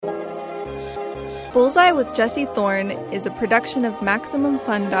Bullseye with Jesse Thorne is a production of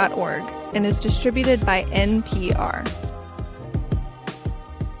MaximumFun.org and is distributed by NPR.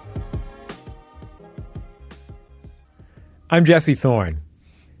 I'm Jesse Thorne.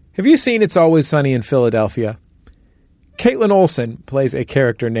 Have you seen It's Always Sunny in Philadelphia? Kaitlin Olson plays a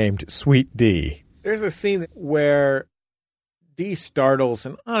character named Sweet Dee. There's a scene where Dee startles,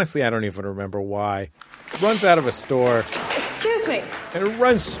 and honestly, I don't even remember why, runs out of a store. Excuse me. And it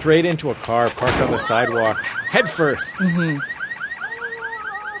runs straight into a car parked on the sidewalk, head first. Mm-hmm.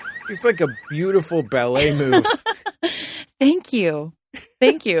 It's like a beautiful ballet move. Thank you.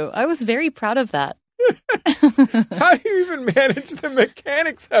 Thank you. I was very proud of that. How do you even manage the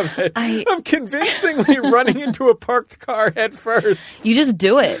mechanics of it? Of convincingly running into a parked car head first. You just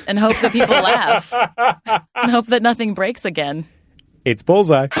do it and hope that people laugh. And hope that nothing breaks again. It's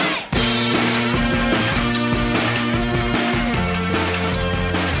Bullseye.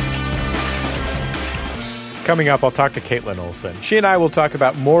 Coming up, I'll talk to Kaitlin Olson. She and I will talk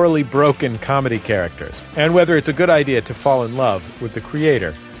about morally broken comedy characters and whether it's a good idea to fall in love with the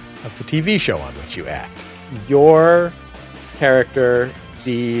creator of the TV show on which you act. Your character,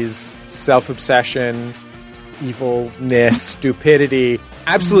 Dee's self-obsession, evilness, stupidity,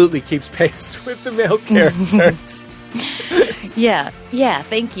 absolutely keeps pace with the male characters. Yeah,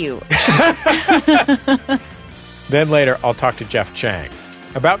 thank you. Then later, I'll talk to Jeff Chang.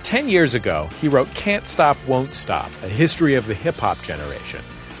 About 10 years ago, he wrote Can't Stop, Won't Stop, A History of the Hip-Hop Generation.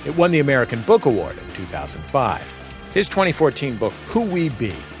 It won the American Book Award in 2005. His 2014 book, Who We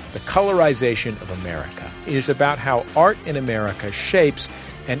Be, The Colorization of America, is about how art in America shapes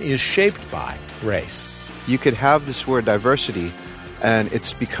and is shaped by race. You could have this word diversity, and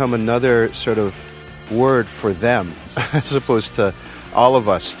it's become another sort of word for them, as opposed to all of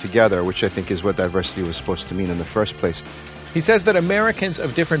us together, which I think is what diversity was supposed to mean in the first place. He says that Americans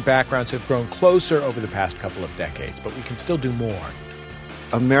of different backgrounds have grown closer over the past couple of decades, but we can still do more.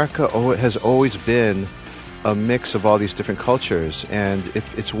 America has always been a mix of all these different cultures, and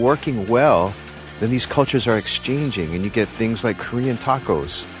if it's working well, then these cultures are exchanging, and you get things like Korean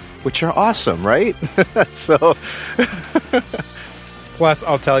tacos, which are awesome, right? So, plus,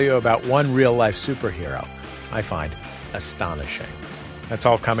 I'll tell you about one real-life superhero I find astonishing. That's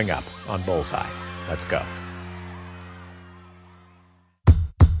all coming up on Bullseye. Let's go.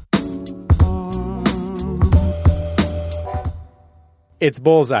 It's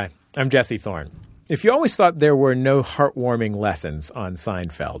Bullseye. I'm Jesse Thorne. If you always thought there were no heartwarming lessons on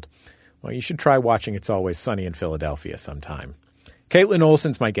Seinfeld, well, you should try watching It's Always Sunny in Philadelphia sometime. Kaitlin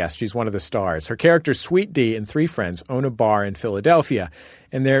Olson's my guest. She's one of the stars. Her character, Sweet Dee, and three friends own a bar in Philadelphia,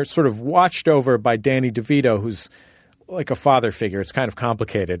 and they're sort of watched over by Danny DeVito, who's like a father figure. It's kind of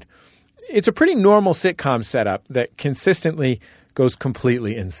complicated. It's a pretty normal sitcom setup that consistently goes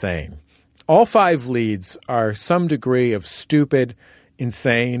completely insane. All five leads are some degree of stupid,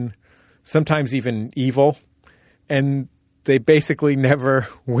 insane, sometimes even evil, and they basically never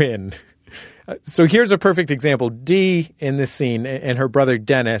win. So here's a perfect example. Dee, in this scene, and her brother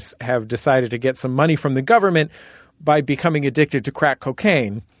Dennis have decided to get some money from the government by becoming addicted to crack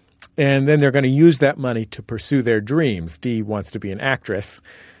cocaine, and then they're going to use that money to pursue their dreams. Dee wants to be an actress.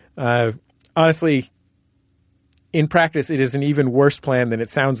 Honestly, in practice, it is an even worse plan than it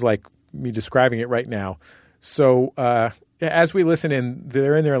sounds like me describing it right now. So as we listen in,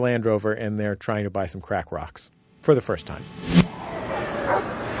 they're in their Land Rover and they're trying to buy some crack rocks for the first time.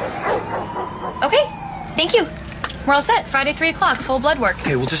 Okay, thank you. We're all set. Friday, 3 o'clock, full blood work.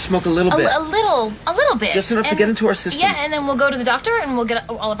 Okay, we'll just smoke a little bit. A little bit. Just enough to get into our system. Yeah, and then we'll go to the doctor and we'll get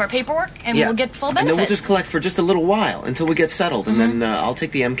all of our paperwork and we'll get full benefits. And then we'll just collect for just a little while until we get settled, and then I'll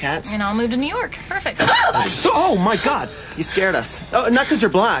take the MCATs. And I'll move to New York. Perfect. Oh my God! You scared us. Oh, not because you're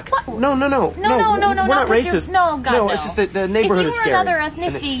black. What? No. No, We're not racist. No, God, no. It's just that the neighborhood is scary. If you were another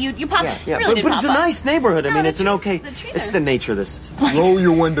ethnicity, you pop. Yeah. Really But it's a pop up. nice neighborhood. I mean, it's an okay. The trees It's are... the nature of this. Roll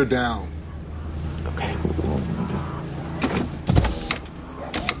your window down. Okay.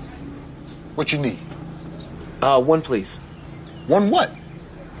 What you need? One, please. One what?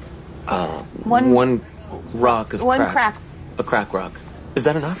 One rock of One crack. crack. A crack rock. Is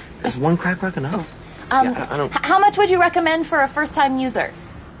that enough? Is one crack rock enough? See, I don't... How much would you recommend for a first-time user?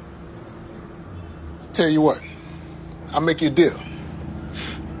 Tell you what, I'll make you a deal.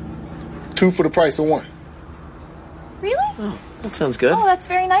 2 for the price of 1. Really? Oh, that sounds good. Oh, that's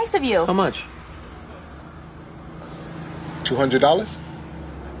very nice of you. How much? $200?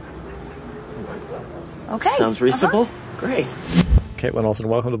 Okay. Sounds reasonable. Great. Kaitlin Olson,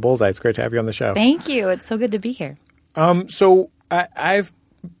 welcome to Bullseye. It's great to have you on the show. Thank you. It's so good to be here. So I've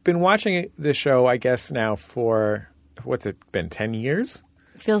been watching this show, I guess, now for, what's it been, 10 years?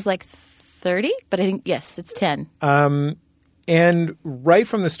 Feels like 30, but I think, yes, it's 10. And right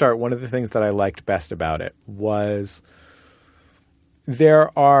from the start, one of the things that I liked best about it was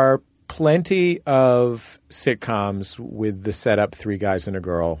there are plenty of sitcoms with the setup 3 guys and a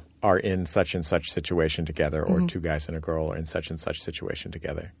girl are in such and such situation together, or 2 guys and a girl are in such and such situation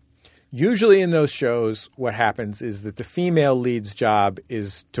together. Usually in those shows, what happens is that the female lead's job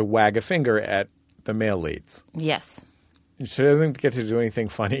is to wag a finger at the male leads. Yes. She doesn't get to do anything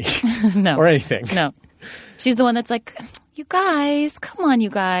funny No. or anything. No. She's the one that's like, you guys, come on, you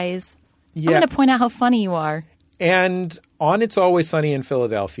guys. Yeah. I'm going to point out how funny you are. And on It's Always Sunny in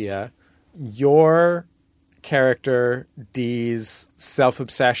Philadelphia, your character, Dee's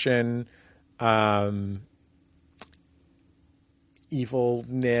self-obsession,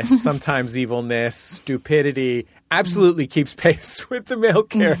 evilness, sometimes evilness, stupidity, absolutely keeps pace with the male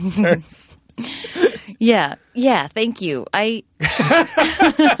characters. Yeah. Yeah. Thank you. I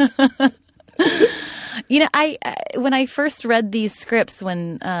when I first read these scripts,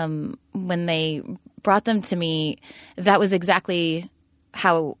 when they brought them to me, that was exactly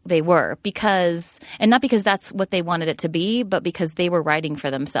how they were, and not because that's what they wanted it to be, but because they were writing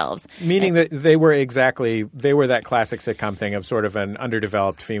for themselves. Meaning that they were that classic sitcom thing of sort of an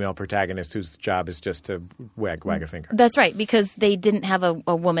underdeveloped female protagonist whose job is just to wag a finger. That's right, because they didn't have a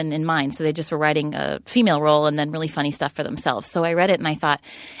woman in mind, so they just were writing a female role and then really funny stuff for themselves. So I read it and I thought,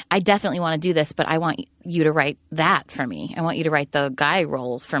 I definitely want to do this, but I want you to write that for me. I want you to write the guy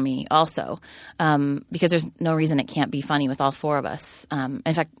role for me also, because there's no reason it can't be funny with all 4 of us.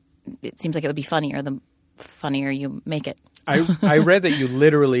 In fact, it seems like it would be funnier the funnier you make it. I read that you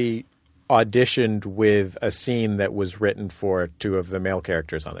literally auditioned with a scene that was written for 2 of the male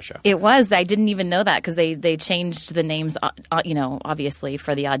characters on the show. It was. I didn't even know that because they changed the names, obviously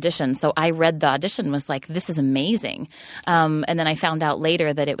for the audition. So I read the audition, was like, this is amazing. And then I found out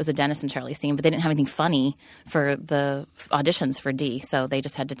later that it was a Dennis and Charlie scene, but they didn't have anything funny for the auditions for Dee. So they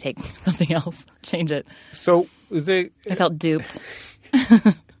just had to take something else, change it. So I felt duped.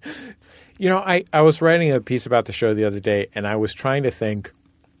 I was writing a piece about the show the other day, and I was trying to think,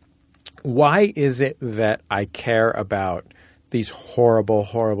 why is it that I care about these horrible,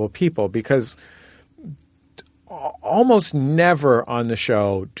 horrible people? Because almost never on the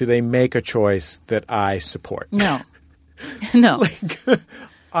show do they make a choice that I support. No. No. Like,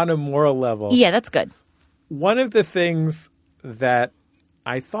 on a moral level. Yeah, that's good. One of the things that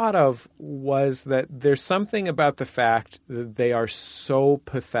I thought of was that there's something about the fact that they are so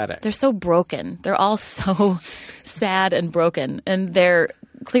pathetic. They're so broken. They're all so sad and broken. And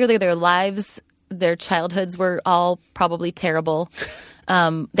clearly their lives, their childhoods were all probably terrible.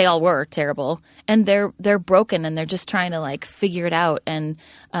 They all were terrible. And they're broken and they're just trying to figure it out. And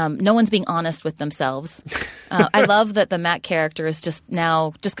no one's being honest with themselves. I love that the Matt character is just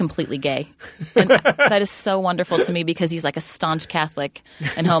completely gay. And that is so wonderful to me because he's like a staunch Catholic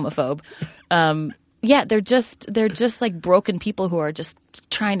and homophobe. Yeah, they're just like broken people who are just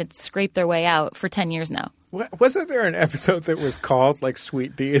trying to scrape their way out for 10 years now. Wasn't there an episode that was called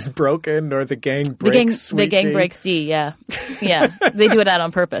Sweet Dee is Broken or The Gang Breaks Sweet Dee? The Gang Breaks Dee, yeah. Yeah, they do it out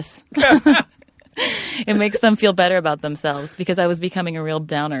on purpose. It makes them feel better about themselves because I was becoming a real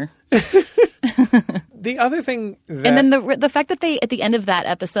downer. The other thing that... And then the fact that they, at the end of that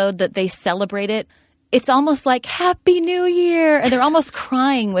episode, that they celebrate it, it's almost like Happy New Year, and they're almost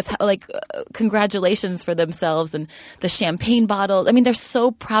crying with congratulations for themselves and the champagne bottle. I mean, they're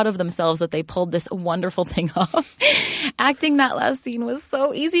so proud of themselves that they pulled this wonderful thing off. Acting that last scene was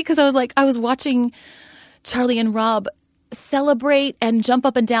so easy because I was watching Charlie and Rob celebrate and jump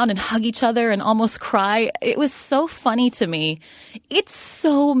up and down and hug each other and almost cry. It was so funny to me. It's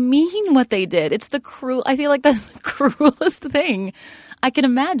so mean what they did. I feel like that's the cruelest thing I can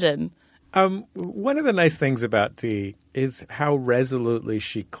imagine. One of the nice things about Dee is how resolutely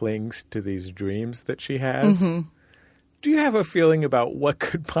she clings to these dreams that she has. Mm-hmm. Do you have a feeling about what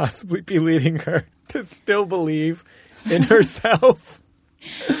could possibly be leading her to still believe in herself?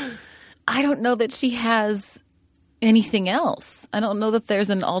 I don't know that she has anything else. I don't know that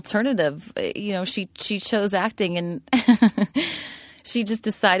there's an alternative. She chose acting and she just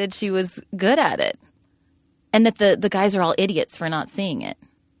decided she was good at it. And that the guys are all idiots for not seeing it.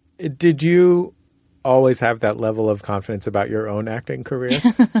 Did you always have that level of confidence about your own acting career?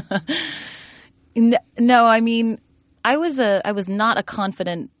 No, I mean, I was not a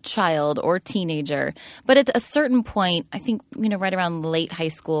confident child or teenager, but at a certain point, I think right around late high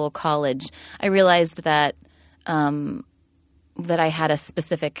school, college, I realized that that I had a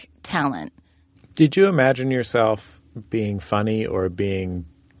specific talent. Did you imagine yourself being funny or being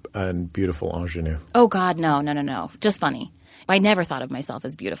a beautiful ingenue? Oh God, no, just funny. But I never thought of myself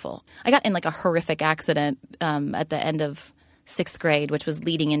as beautiful. I got in like a horrific accident at the end of 6th grade, which was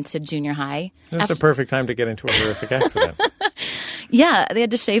leading into junior high. That's a perfect time to get into a horrific accident. Yeah, they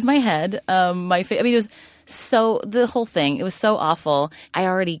had to shave my head. It was the whole thing. It was so awful. I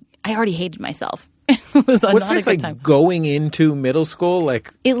already hated myself. It was not this a good time. Going into middle school?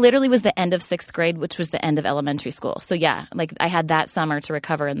 It literally was the end of 6th grade, which was the end of elementary school. So yeah, I had that summer to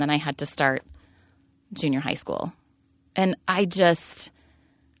recover, and then I had to start junior high school. And that just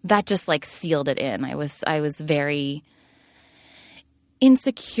sealed it in. I was very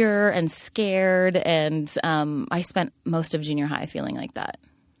insecure and scared, and I spent most of junior high feeling like that.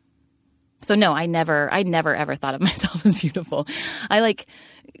 So no, I never ever thought of myself as beautiful. I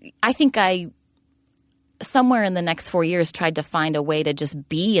think I somewhere in the next 4 years tried to find a way to just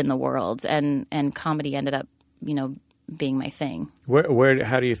be in the world, and comedy ended up, being my thing.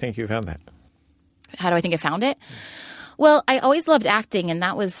 How do you think you found that? How do I think I found it? Well, I always loved acting, and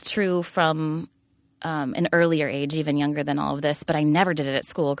that was true from an earlier age, even younger than all of this. But I never did it at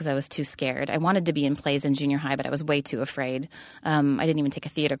school because I was too scared. I wanted to be in plays in junior high, but I was way too afraid. I didn't even take a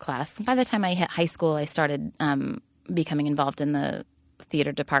theater class. By the time I hit high school, I started becoming involved in the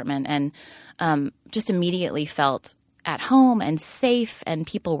theater department, and just immediately felt at home and safe, and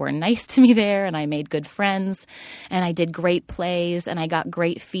people were nice to me there, and I made good friends, and I did great plays, and I got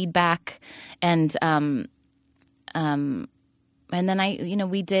great feedback, and then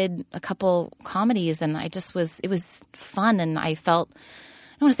we did a couple comedies, and it was fun, and I don't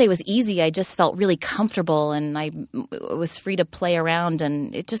want to say it was easy. I just felt really comfortable, and I was free to play around,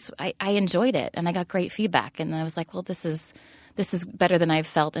 and I enjoyed it, and I got great feedback, and I was like, well, this is better than I've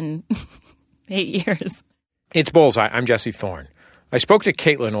felt in 8 years. It's Bullseye. I'm Jesse Thorne. I spoke to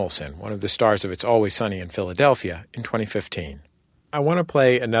Kaitlin Olson, one of the stars of It's Always Sunny in Philadelphia, in 2015. I want to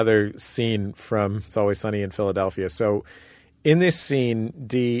play another scene from It's Always Sunny in Philadelphia. So in this scene,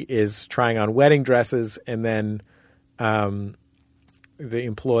 Dee is trying on wedding dresses, and then the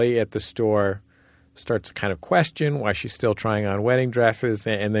employee at the store starts to kind of question why she's still trying on wedding dresses,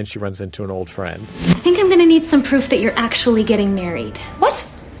 and then she runs into an old friend. I think I'm going to need some proof that you're actually getting married. What?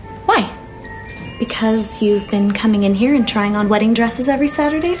 Why? Because you've been coming in here and trying on wedding dresses every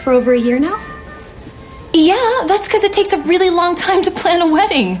Saturday for over a year now? Yeah, that's because it takes a really long time to plan a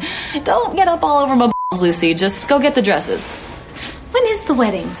wedding. Don't get up all over my balls, Lucy. Just go get the dresses. When is the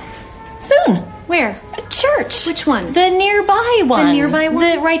wedding? Soon. Where? At church. Which one? The nearby one. The nearby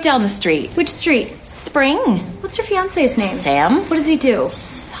one? Right down the street. Which street? Spring. What's your fiancé's name? Sam. What does he do?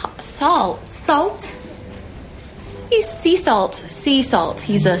 Salt. Salt? He's sea salt. Sea salt.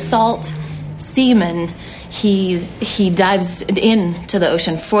 He's a salt seaman. He dives into the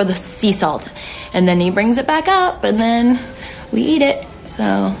ocean for the sea salt, and then he brings it back up, and then we eat it.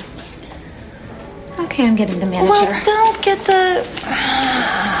 So. Okay, I'm getting the manager. Well, don't get the.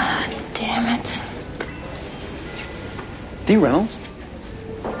 Damn it. Dee Reynolds?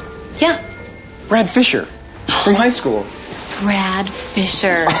 Yeah. Brad Fisher from high school. Brad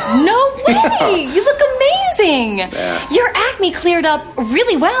Fisher. No way! You look amazing! Yeah. Your acne cleared up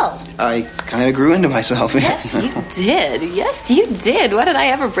really well. I kind of grew into myself. Yes, you did. Yes, you did. Why did I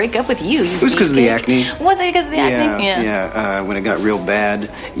ever break up with you? It was because of the acne. Was it because of the acne? Yeah. When it got real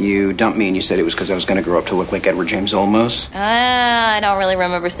bad, you dumped me and you said it was because I was going to grow up to look like Edward James Olmos. I don't really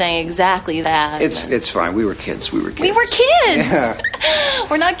remember saying exactly that. It's fine. We were kids. We were kids! Yeah.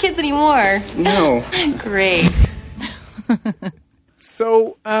 We're not kids anymore. No. Great.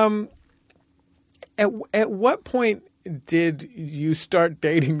 So, at what point did you start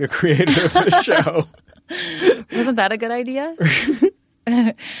dating the creator of the show? Wasn't that a good idea?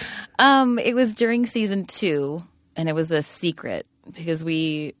 It was during season 2, and it was a secret because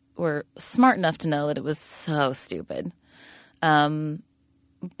we were smart enough to know that it was so stupid.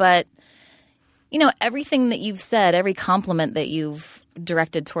 But, everything that you've said, every compliment that you've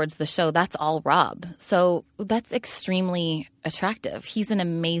directed towards the show, that's all Rob. So that's extremely attractive. He's an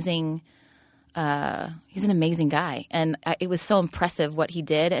amazing guy. And it was so impressive what he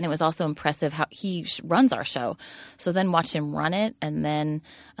did. And it was also impressive how he runs our show. So then watch him run it and then,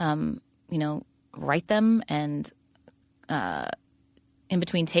 write them and in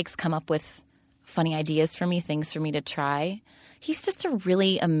between takes come up with funny ideas for me, things for me to try. He's just a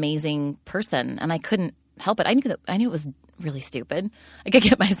really amazing person. And I couldn't help it. I knew it was really stupid. I could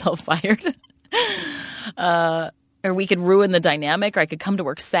get myself fired. Or we could ruin the dynamic, or I could come to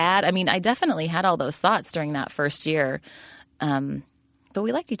work sad. I mean, I definitely had all those thoughts during that first year. But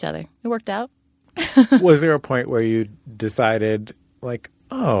we liked each other. It worked out. Was there a point where you decided,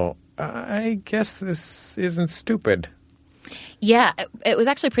 I guess this isn't stupid? Yeah, it was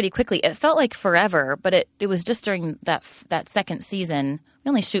actually pretty quickly. It felt like forever, but it was just during that second season. We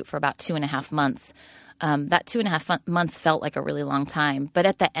only shoot for about 2.5 months. That 2.5 months felt like a really long time. But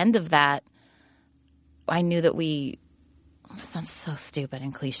at the end of that, I knew that it sounds so stupid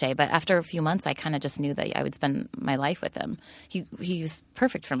and cliche, but after a few months, I kind of just knew that I would spend my life with him. He was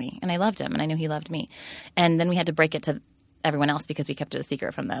perfect for me, and I loved him, and I knew he loved me. And then we had to break it to everyone else because we kept it a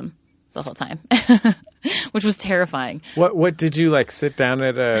secret from them the whole time, which was terrifying. What did you, like, sit down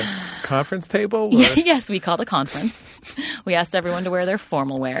at a conference table? Yes, we called a conference. We asked everyone to wear their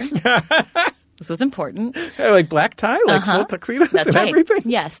formal wear. This was important. Like black tie, like full tuxedos. That's and right. Everything.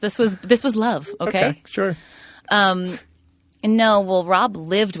 Yes, this was love. Okay, sure. No, well, Rob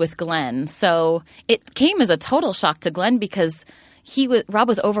lived with Glenn, so it came as a total shock to Glenn because Rob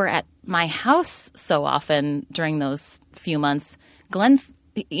was over at my house so often during those few months. Glenn,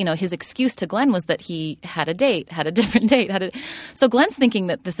 his excuse to Glenn was that he had a different date. So Glenn's thinking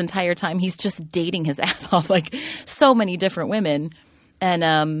that this entire time he's just dating his ass off, like so many different women.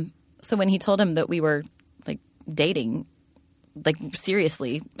 And so when he told him that we were like dating, like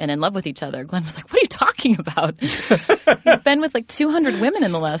seriously and in love with each other, Glenn was like, "What are you talking about? You've been with like 200 women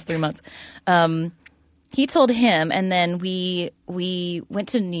in the last 3 months." He told him, and then we went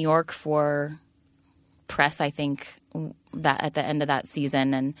to New York for press, I think, that at the end of that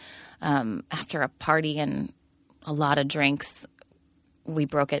season. And after a party and a lot of drinks, we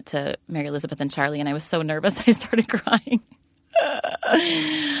broke it to Mary Elizabeth and Charlie, and I was so nervous I started crying.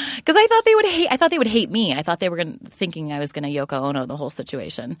 Because I thought they would hate me. I thought they were thinking I was going to Yoko Ono the whole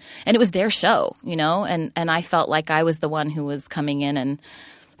situation, and it was their show, and I felt like I was the one who was coming in and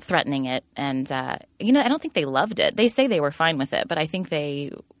threatening it, and I don't think they loved it. They say they were fine with it, but I think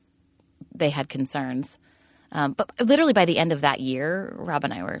they had concerns. But literally by the end of that year, Rob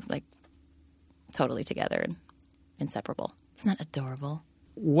and I were like totally together and inseparable. Isn't that adorable?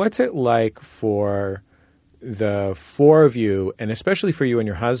 What's it like for the four of you, and especially for you and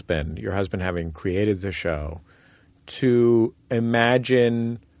your husband having created the show, to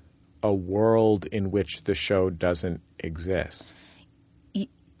imagine a world in which the show doesn't exist?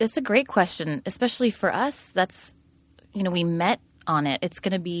 It's a great question, especially for us. That's, we met on it. It's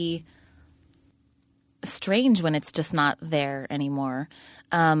going to be strange when it's just not there anymore.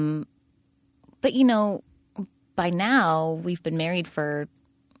 But, by now we've been married for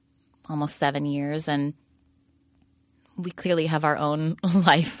almost 7 years, and we clearly have our own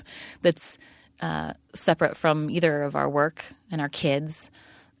life that's separate from either of our work and our kids.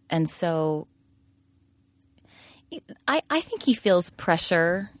 And so I think he feels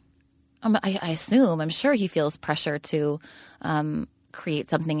pressure. I'm sure he feels pressure to create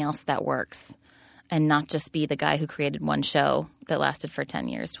something else that works and not just be the guy who created one show that lasted for 10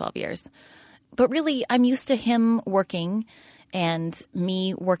 years, 12 years. But really, I'm used to him working and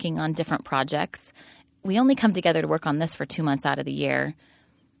me working on different projects. We only come together to work on this for 2 months out of the year.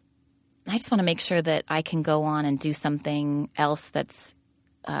 I just want to make sure that I can go on and do something else that's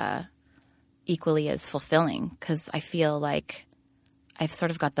equally as fulfilling, because I feel like I've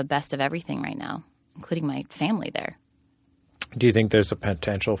sort of got the best of everything right now, including my family there. Do you think there's a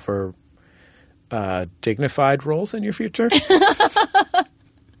potential for dignified roles in your future?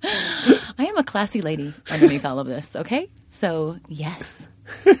 I am a classy lady underneath all of this, okay? So, yes.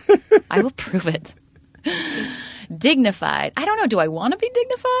 I will prove it. Dignified. I don't know. Do I want to be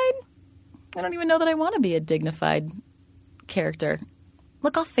dignified? I don't even know that I want to be a dignified character.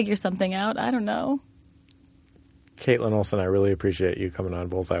 Look, I'll figure something out. I don't know. Kaitlin Olson, I really appreciate you coming on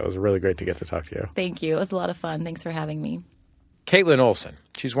Bullseye. It was really great to get to talk to you. Thank you. It was a lot of fun. Thanks for having me. Kaitlin Olson.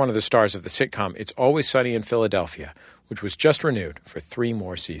 She's one of the stars of the sitcom It's Always Sunny in Philadelphia, which was just renewed for 3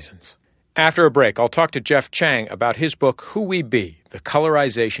 more seasons. After a break, I'll talk to Jeff Chang about his book, Who We Be, The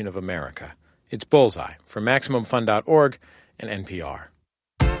Colorization of America. It's Bullseye from MaximumFun.org and NPR.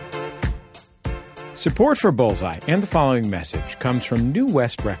 Support for Bullseye and the following message comes from New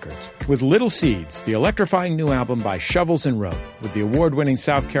West Records. With Little Seeds, the electrifying new album by Shovels and Rope, with the award-winning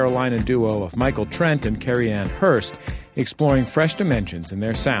South Carolina duo of Michael Trent and Carrie Ann Hurst, exploring fresh dimensions in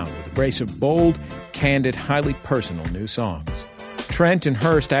their sound with a brace of bold, candid, highly personal new songs. Trent and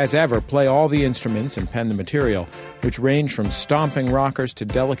Hurst, as ever, play all the instruments and pen the material, which range from stomping rockers to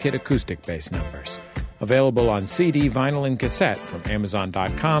delicate acoustic bass numbers. Available on CD, vinyl, and cassette from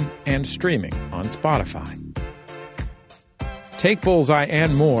Amazon.com and streaming on Spotify. Take Bullseye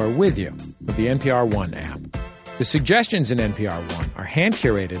and more with you with the NPR One app. The suggestions in NPR One are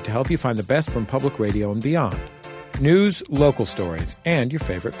hand-curated to help you find the best from public radio and beyond. News, local stories, and your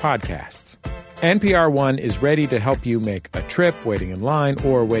favorite podcasts. NPR One is ready to help you make a trip, waiting in line,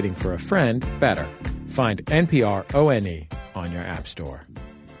 or waiting for a friend better. Find NPR ONE on your app store.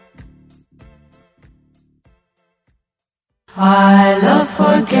 I love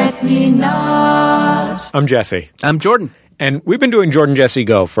forget-me-nots. I'm Jesse. I'm Jordan. And we've been doing Jordan Jesse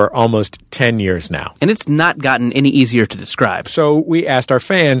Go for almost 10 years now. And it's not gotten any easier to describe. So we asked our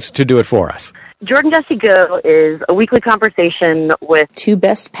fans to do it for us. Jordan Jesse Go is a weekly conversation with two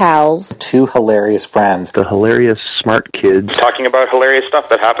best pals, two hilarious friends, the hilarious smart kids, talking about hilarious stuff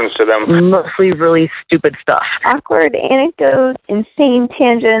that happens to them. Mostly really stupid stuff. Awkward anecdotes, insane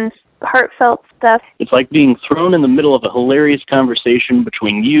tangents, heartfelt stuff. It's like being thrown in the middle of a hilarious conversation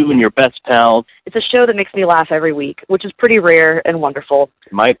between you and your best pal. It's a show that makes me laugh every week, which is pretty rare and wonderful.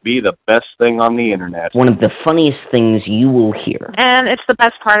 It might be the best thing on the internet. One of the funniest things you will hear. And it's the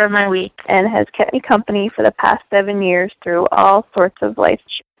best part of my week and has kept me company for the past 7 years through all sorts of life.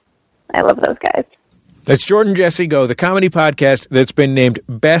 I love those guys. That's Jordan Jesse Go, the comedy podcast that's been named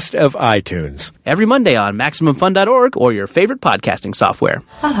Best of iTunes. Every Monday on MaximumFun.org or your favorite podcasting software.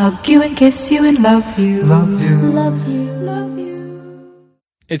 I'll hug you and kiss you and love you. Love you. Love you. Love you.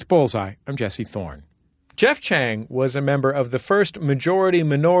 It's Bullseye. I'm Jesse Thorne. Jeff Chang was a member of the first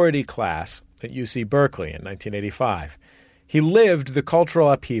majority-minority class at UC Berkeley in 1985. He lived the cultural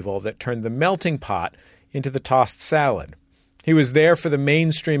upheaval that turned the melting pot into the tossed salad. He was there for the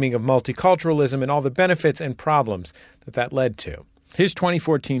mainstreaming of multiculturalism and all the benefits and problems that led to. His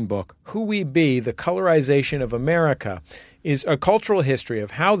 2014 book, Who We Be, The Colorization of America, is a cultural history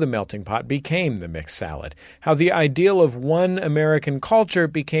of how the melting pot became the mixed salad, how the ideal of one American culture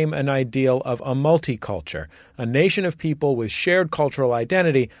became an ideal of a multiculture, a nation of people with shared cultural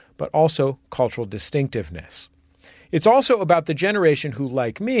identity, but also cultural distinctiveness. It's also about the generation who,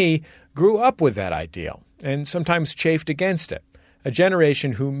 like me, grew up with that ideal and sometimes chafed against it, a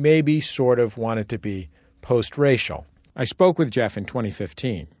generation who maybe sort of wanted to be post-racial. I spoke with Jeff in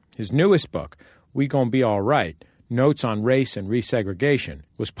 2015. His newest book, We Gon Be Alright, Notes on Race and Resegregation,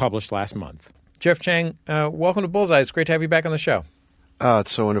 was published last month. Jeff Chang, welcome to Bullseye. It's great to have you back on the show. Oh,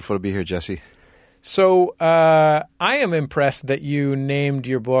 it's so wonderful to be here, Jesse. So I am impressed that you named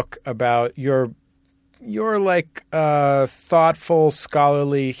your book about your thoughtful,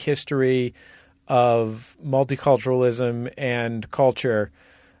 scholarly history of multiculturalism and culture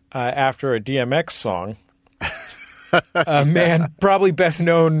after a DMX song. Man, probably best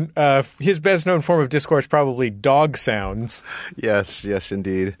known, his best known form of discourse, probably dog sounds. Yes,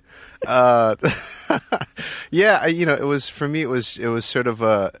 indeed. Yeah, it was, for me, it was sort of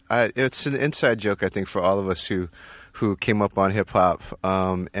it's an inside joke, I think, for all of us who came up on hip hop,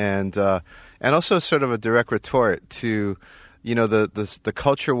 and also sort of a direct retort to, the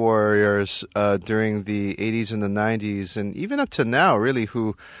culture warriors during the 80s and the 90s, and even up to now, really,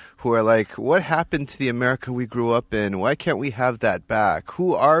 who are like, what happened to the America we grew up in? Why can't we have that back?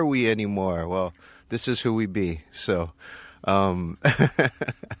 Who are we anymore? Well, this is who we be. So, I'm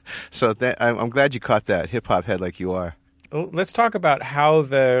glad you caught that, hip-hop head like you are. Let's talk about how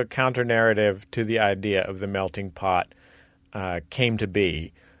the counter-narrative to the idea of the melting pot came to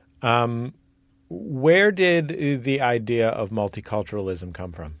be. Where did the idea of multiculturalism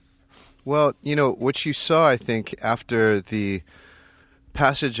come from? Well, what you saw, I think, after the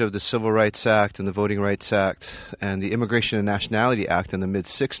passage of the Civil Rights Act and the Voting Rights Act and the Immigration and Nationality Act in the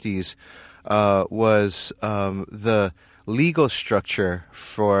mid-'60s was the legal structure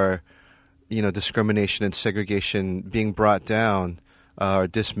for, discrimination and segregation being brought down or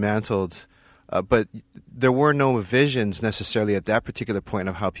dismantled. But there were no visions necessarily at that particular point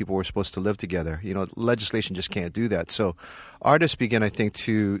of how people were supposed to live together. Legislation just can't do that. So artists began, I think,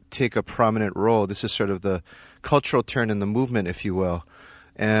 to take a prominent role. This is sort of the cultural turn in the movement, if you will.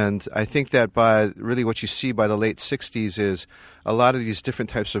 And I think that by really what you see by the late 60s is a lot of these different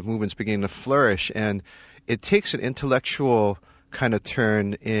types of movements beginning to flourish. And it takes an intellectual kind of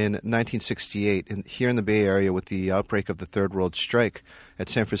turn in 1968 here in the Bay Area with the outbreak of the Third World Strike at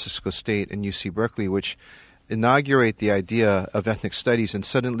San Francisco State and UC Berkeley, which inaugurate the idea of ethnic studies. And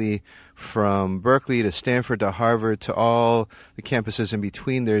suddenly from Berkeley to Stanford to Harvard to all the campuses in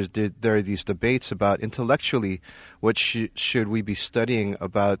between, there are these debates about intellectually what should we be studying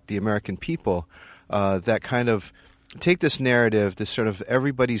about the American people that kind of take this narrative, this sort of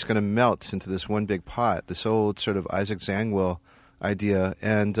everybody's going to melt into this one big pot, this old sort of Isaac Zangwill idea,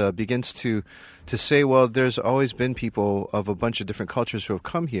 and begins to say, well, there's always been people of a bunch of different cultures who have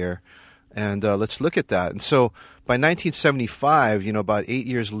come here, and let's look at that. And so by 1975, about 7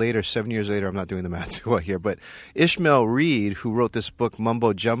 years later, I'm not doing the math too well here, but Ishmael Reed, who wrote this book,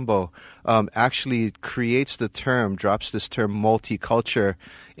 Mumbo Jumbo, actually drops this term multiculture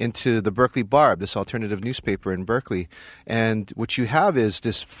into the Berkeley Barb, this alternative newspaper in Berkeley. And what you have is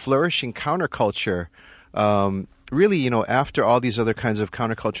this flourishing counterculture really, after all these other kinds of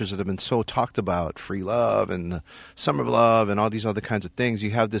countercultures that have been so talked about, free love and summer of love and all these other kinds of things,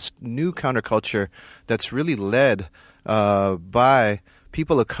 you have this new counterculture that's really led by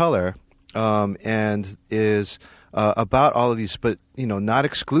people of color and is about all of these, but not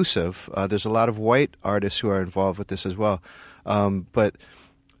exclusive. There's a lot of white artists who are involved with this as well, but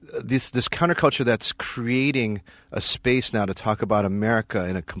this counterculture that's creating a space now to talk about America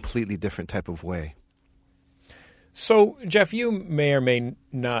in a completely different type of way. So, Jeff, you may or may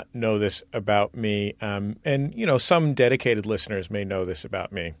not know this about me, and some dedicated listeners may know this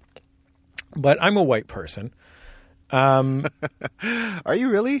about me, but I'm a white person. Are you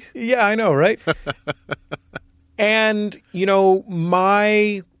really? Yeah, I know, right? And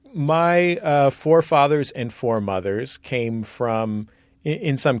my forefathers and foremothers came from,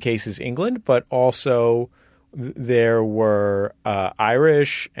 in some cases, England, but also there were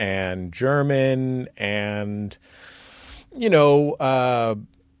Irish and German and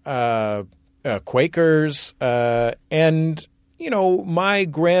Quakers, and my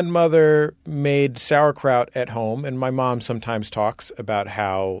grandmother made sauerkraut at home, and my mom sometimes talks about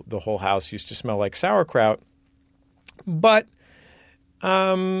how the whole house used to smell like sauerkraut. But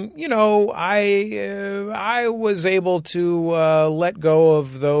I was able to let go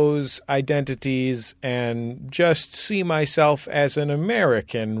of those identities and just see myself as an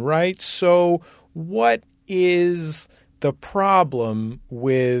American, right? So what is the problem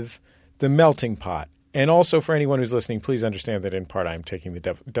with the melting pot? And also, for anyone who's listening, please understand that in part I'm taking the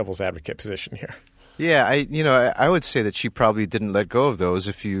devil's advocate position here. Yeah, I would say that she probably didn't let go of those.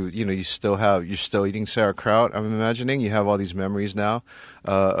 If you're still eating sauerkraut. I'm imagining you have all these memories now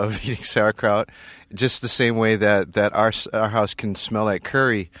of eating sauerkraut, just the same way that our house can smell like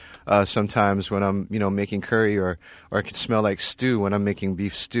curry sometimes when I'm making curry, or it can smell like stew when I'm making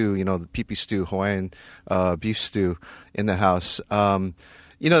beef stew. The pee-pee stew, Hawaiian beef stew in the house. The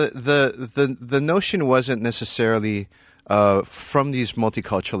notion wasn't necessarily from these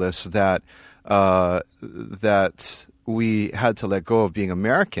multiculturalists that we had to let go of being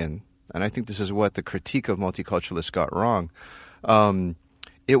American, and I think this is what the critique of multiculturalists got wrong.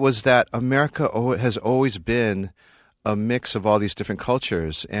 It was that America has always been a mix of all these different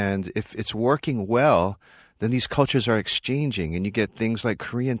cultures, and if it's working well, then these cultures are exchanging, and you get things like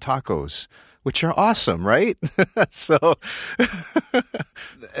Korean tacos, which are awesome, right? So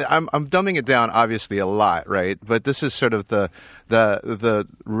I'm dumbing it down, obviously, a lot, right? But this is sort of the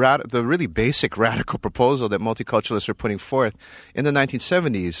really basic radical proposal that multiculturalists are putting forth in the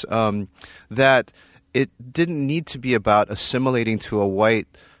 1970s, that it didn't need to be about assimilating to a white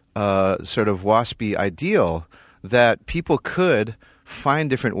sort of waspy ideal, that people could find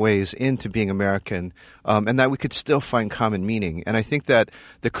different ways into being American, and that we could still find common meaning. And I think that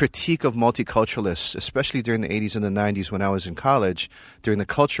the critique of multiculturalists, especially during the 80s and the 90s when I was in college, during the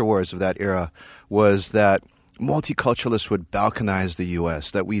culture wars of that era, was that multiculturalists would balkanize the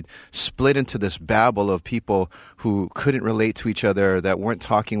U.S., that we'd split into this babel of people who couldn't relate to each other, that weren't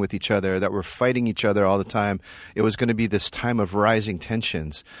talking with each other, that were fighting each other all the time. It was going to be this time of rising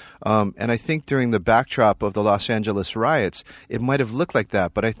tensions. And I think during the backdrop of the Los Angeles riots, it might have looked like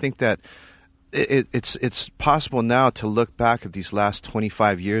that. But I think that it's possible now to look back at these last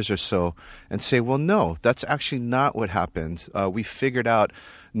 25 years or so and say, well, no, that's actually not what happened. We figured out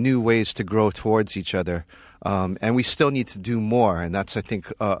new ways to grow towards each other. And we still need to do more, and that's, I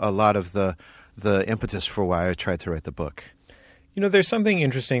think, a lot of the impetus for why I tried to write the book. There's something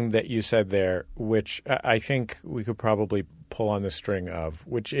interesting that you said there, which I think we could probably pull on the string of,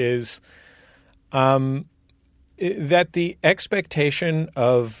 which is that the expectation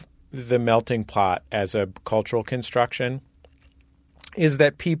of the melting pot as a cultural construction is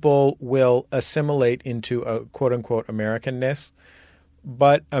that people will assimilate into a quote-unquote Americanness.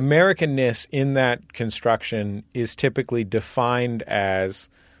 But Americanness in that construction is typically defined as,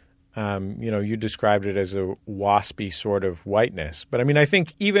 you described it as a waspy sort of whiteness. But I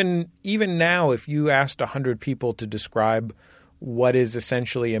think even now, if you asked 100 people to describe what is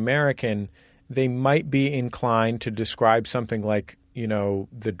essentially American, they might be inclined to describe something like,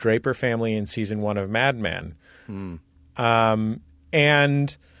 the Draper family in season 1 of Mad Men.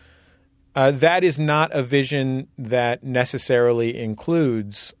 And that is not a vision that necessarily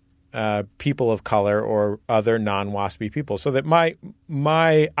includes people of color or other non-waspy people. So that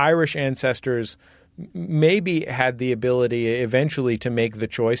my Irish ancestors maybe had the ability eventually to make the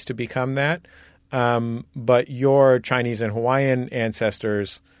choice to become that, but your Chinese and Hawaiian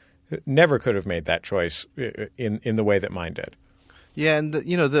ancestors never could have made that choice in the way that mine did. Yeah, and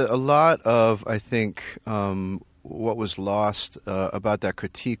a lot of, I think, what was lost about that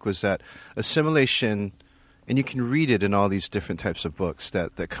critique was that assimilation And you can read it in all these different types of books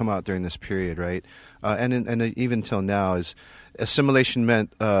that come out during this period, right? And even till now, is assimilation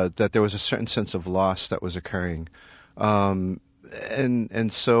meant that there was a certain sense of loss that was occurring. And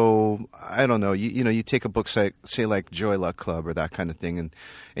so, I don't know, you take a book, say like Joy Luck Club or that kind of thing,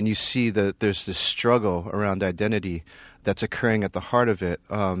 and you see that there's this struggle around identity that's occurring at the heart of it.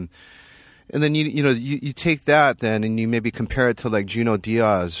 And then you take that then and you maybe compare it to like Junot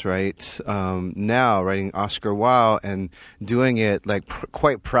Diaz, right? Now writing Oscar Wilde and doing it like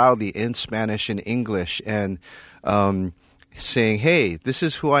quite proudly in Spanish and English and saying, "Hey, this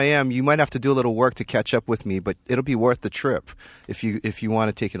is who I am. You might have to do a little work to catch up with me, but it'll be worth the trip if you want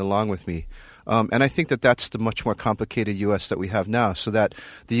to take it along with me." And I think that's the much more complicated U.S. that we have now, so that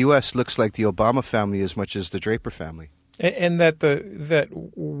the U.S. looks like the Obama family as much as the Draper family. And that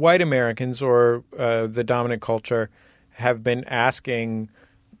white Americans or the dominant culture have been asking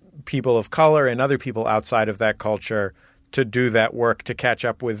people of color and other people outside of that culture to do that work to catch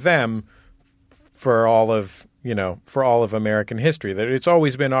up with them for all of American history. That it's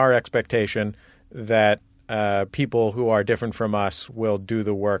always been our expectation that people who are different from us will do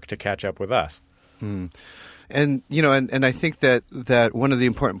the work to catch up with us. Mm. And I think that one of the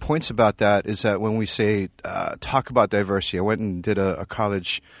important points about that is that when we say talk about diversity, I went and did a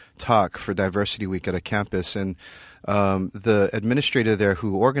college talk for Diversity Week at a campus, and the administrator there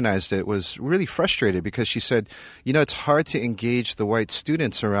who organized it was really frustrated because she said, it's hard to engage the white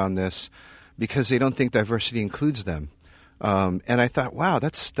students around this because they don't think diversity includes them. And I thought, wow,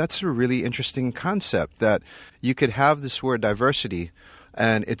 that's a really interesting concept, that you could have this word diversity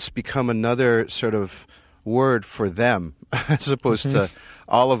and it's become another sort of word for them as opposed to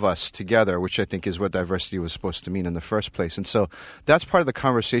all of us together, which I think is what diversity was supposed to mean in the first place. And so that's part of the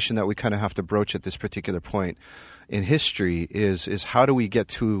conversation that we kind of have to broach at this particular point in history is how do we get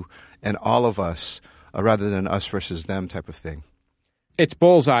to an all of us rather than us versus them type of thing. It's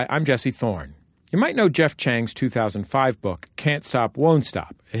Bullseye. I'm Jesse Thorne. You might know Jeff Chang's 2005 book, Can't Stop, Won't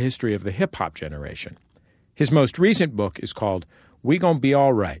Stop, A History of the Hip-Hop Generation. His most recent book is called We Gon Be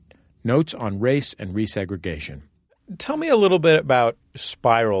Alright, Notes on Race and Resegregation. Tell me a little bit about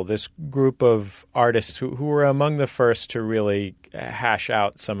Spiral, this group of artists who were among the first to really hash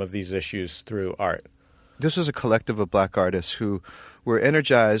out some of these issues through art. This was a collective of black artists who were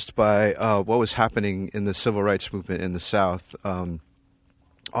energized by what was happening in the civil rights movement in the South,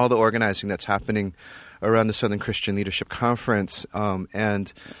 all the organizing that's happening around the Southern Christian Leadership Conference,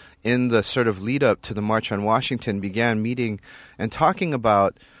 and in the sort of lead up to the March on Washington began meeting and talking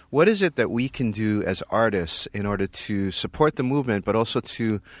about what is it that we can do as artists in order to support the movement, but also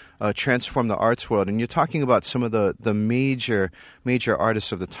to transform the arts world. And you're talking about some of the major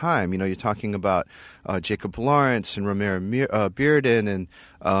artists of the time. You're talking about Jacob Lawrence and Romero Bearden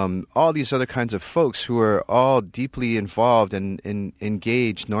and all these other kinds of folks who are all deeply involved and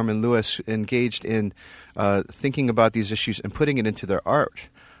engaged. Norman Lewis engaged in thinking about these issues and putting it into their art.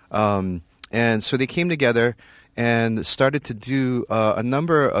 And so they came together and started to do a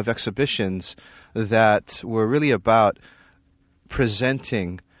number of exhibitions that were really about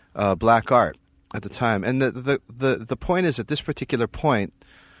presenting black art at the time. And the point is, at this particular point,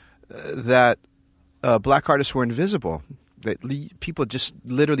 that black artists were invisible. That people just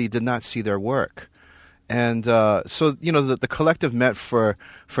literally did not see their work. And so, the collective met for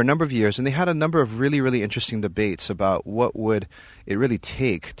a number of years, and they had a number of really, really interesting debates about what would it really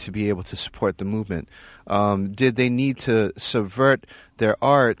take to be able to support the movement. Did they need to subvert their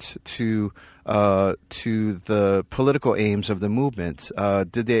art to the political aims of the movement?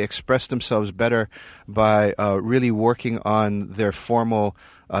 Did they express themselves better by really working on their formal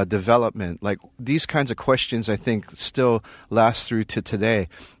development? Like, these kinds of questions, I think, still last through to today.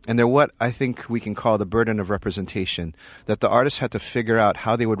 And they're what I think we can call the burden of representation, that the artists had to figure out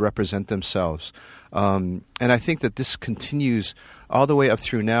how they would represent themselves. And I think that this continues all the way up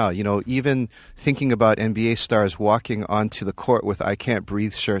through now. Even thinking about NBA stars walking onto the court with I Can't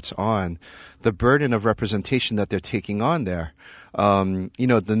Breathe shirts on, the burden of representation that they're taking on there.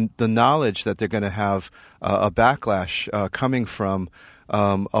 The knowledge that they're going to have a backlash coming from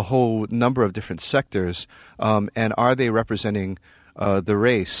a whole number of different sectors, and are they representing the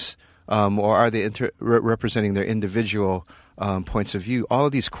race, or are they representing their individual points of view? All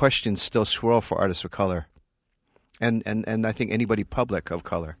of these questions still swirl for artists of color, and I think anybody public of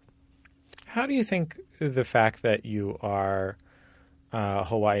color. How do you think the fact that you are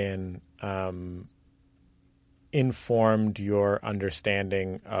Hawaiian informed your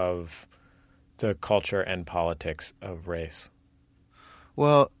understanding of the culture and politics of race?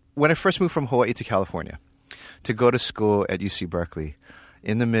 Well, when I first moved from Hawaii to California to go to school at UC Berkeley,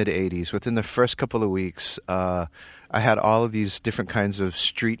 in the mid-'80s. Within the first couple of weeks, I had all of these different kinds of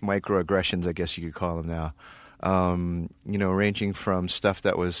street microaggressions, I guess you could call them now, ranging from stuff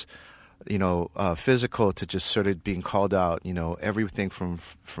that was physical to just sort of being called out, everything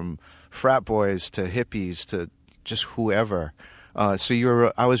from frat boys to hippies to just whoever.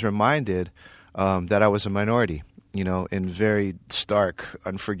 So I was reminded that I was a minority, in very stark,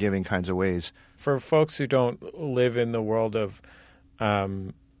 unforgiving kinds of ways. For folks who don't live in the world of,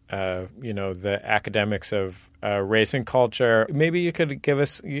 the academics of race and culture, maybe you could give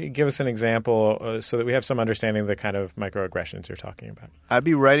us an example so that we have some understanding of the kind of microaggressions you're talking about. I'd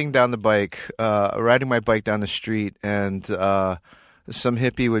be riding my bike down the street, and some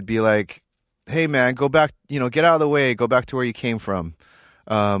hippie would be like, "Hey man, go back, get out of the way, go back to where you came from."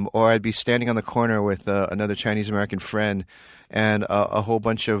 Or I'd be standing on the corner with another Chinese American friend, and a whole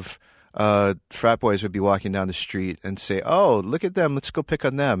bunch of frat boys would be walking down the street and say, "Oh, look at them, let's go pick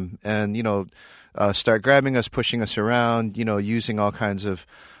on them," and start grabbing us, pushing us around, using all kinds of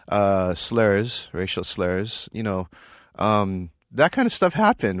slurs, racial slurs, that kind of stuff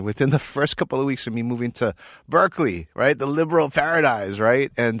happened within the first couple of weeks of me moving to Berkeley, right? The liberal paradise, right?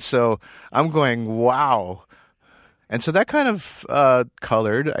 And so I'm going, wow. And so that kind of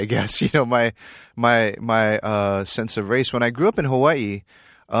colored, I guess, my sense of race. When I grew up in Hawaii,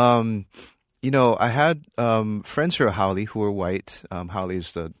 I had friends who are haole, who were white. Haole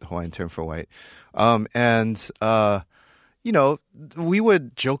is the Hawaiian term for white. We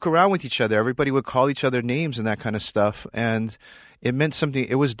would joke around with each other. Everybody would call each other names and that kind of stuff. And it meant something.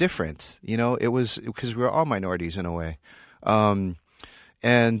 It was different. It was because we were all minorities in a way. And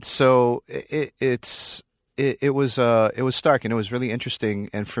so it was stark, and it was really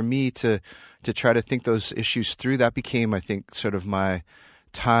interesting. And for me to try to think those issues through, that became, I think, sort of my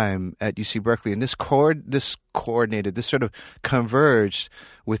time at UC Berkeley. And this sort of converged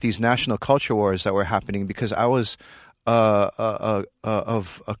with these national culture wars that were happening, because I was of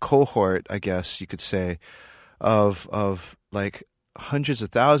a cohort, I guess you could say, of like hundreds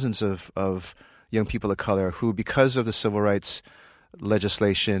of thousands of young people of color who, because of the civil rights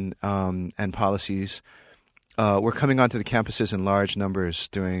legislation and policies, were coming onto the campuses in large numbers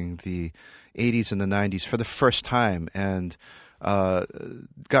during the 80s and the 90s for the first time, and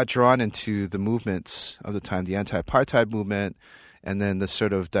got drawn into the movements of the time, the anti-apartheid movement, and then the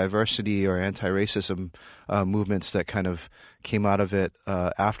sort of diversity or anti-racism movements that kind of came out of it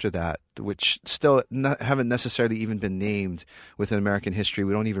after that, which still haven't necessarily even been named within American history.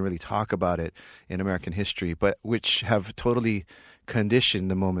 We don't even really talk about it in American history, but which have totally conditioned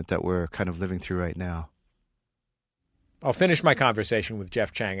the moment that we're kind of living through right now. I'll finish my conversation with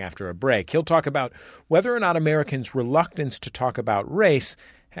Jeff Chang after a break. He'll talk about whether or not Americans' reluctance to talk about race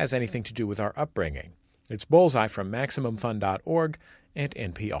has anything to do with our upbringing. It's Bullseye from MaximumFun.org and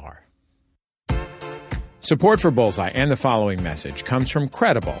NPR. Support for Bullseye and the following message comes from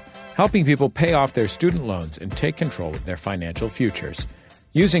Credible, helping people pay off their student loans and take control of their financial futures.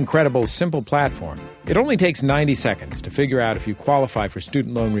 Using Credible's simple platform, it only takes 90 seconds to figure out if you qualify for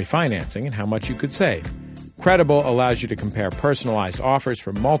student loan refinancing and how much you could save. Credible allows you to compare personalized offers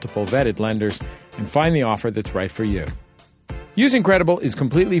from multiple vetted lenders and find the offer that's right for you. Using Credible is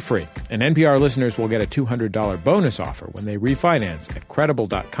completely free, and NPR listeners will get a $200 bonus offer when they refinance at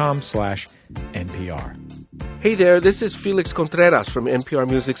credible.com/NPR. Hey there, this is Felix Contreras from NPR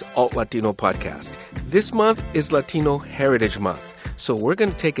Music's Alt Latino podcast. This month is Latino Heritage Month, so we're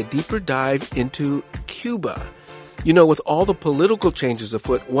going to take a deeper dive into Cuba. With all the political changes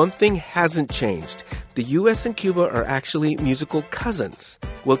afoot, one thing hasn't changed. The U.S. and Cuba are actually musical cousins.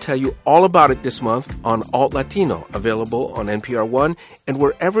 We'll tell you all about it this month on Alt Latino, available on NPR One and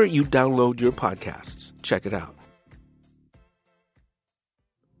wherever you download your podcasts. Check it out.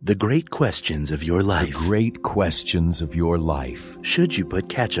 The great questions of your life. The great questions of your life. Should you put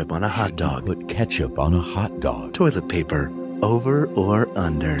ketchup on a hot dog? Put ketchup on a hot dog. Toilet paper, over or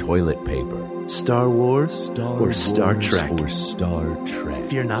under? Toilet paper. Star Wars or Star Trek? Or Star Trek.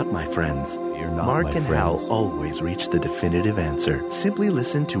 Fear not, my friends. Fear not, Mark my and friends. Hal always reach the definitive answer. Simply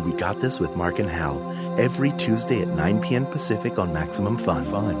listen to We Got This with Mark and Hal every Tuesday at 9 p.m. Pacific on Maximum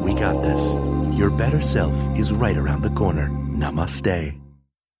Fun. We got this. Your better self is right around the corner. Namaste.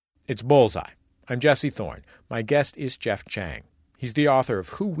 It's Bullseye. I'm Jesse Thorne. My guest is Jeff Chang. He's the author of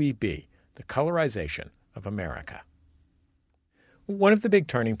Who We Be, The Colorization of America. One of the big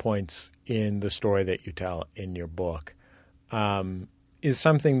turning points in the story that you tell in your book is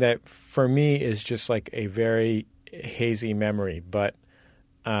something that, for me, is just like a very hazy memory. But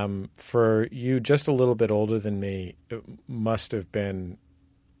for you, just a little bit older than me, it must have been,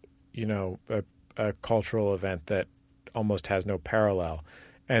 a cultural event that almost has no parallel.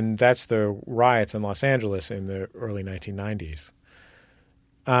 And that's the riots in Los Angeles in the early 1990s.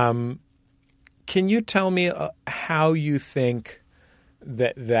 Can you tell me how you think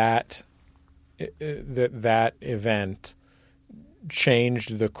that event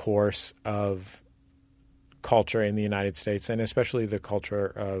changed the course of culture in the United States, and especially the culture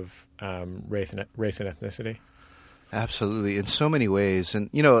of race and ethnicity? Absolutely, in so many ways. And,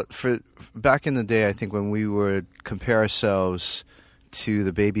 for back in the day, I think when we would compare ourselves to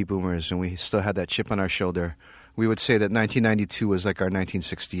the baby boomers and we still had that chip on our shoulder, we would say that 1992 was like our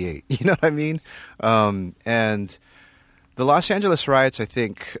 1968. You know what I mean? And the Los Angeles riots, I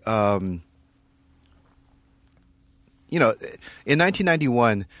think, in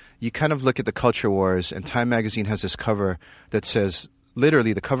 1991, you kind of look at the culture wars, and Time magazine has this cover that says,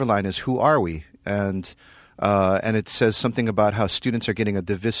 literally, the cover line is, "Who are we?" And it says something about how students are getting a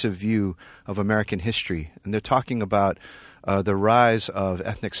divisive view of American history. And they're talking about the rise of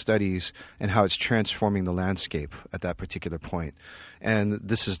ethnic studies and how it's transforming the landscape at that particular point. And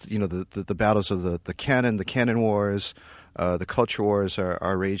this is, the battles of the canon wars, the culture wars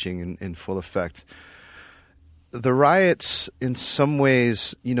are raging in full effect. The riots, in some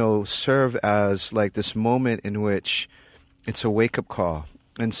ways, serve as like this moment in which it's a wake-up call.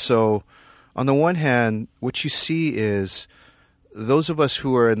 And so, on the one hand, what you see is those of us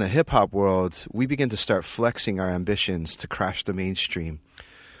who are in the hip-hop world, we begin to start flexing our ambitions to crash the mainstream.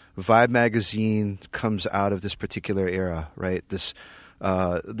 Vibe magazine comes out of this particular era, right? This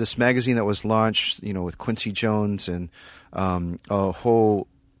magazine that was launched, with Quincy Jones and a whole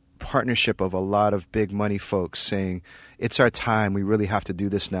partnership of a lot of big money folks saying, it's our time, we really have to do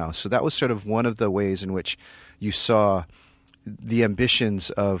this now. So that was sort of one of the ways in which you saw the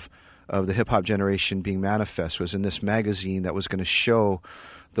ambitions of the hip-hop generation being manifest, was in this magazine that was going to show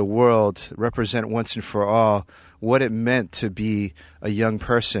the world, represent once and for all what it meant to be a young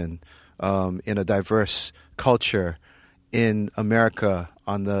person in a diverse culture in America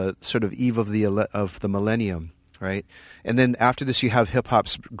on the sort of eve of the millennium, right? And then after this, you have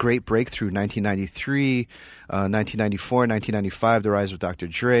hip-hop's great breakthrough, 1993, 1994, 1995, the rise of Dr.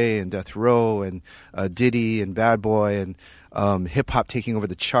 Dre and Death Row and Diddy and Bad Boy, and hip-hop taking over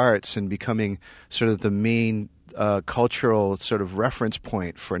the charts and becoming sort of the main cultural sort of reference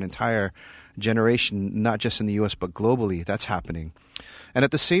point for an entire generation, not just in the U.S., but globally. That's happening. And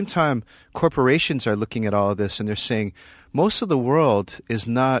at the same time, corporations are looking at all of this and they're saying, most of the world is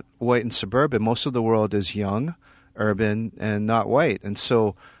not white and suburban. Most of the world is young, urban, and not white. And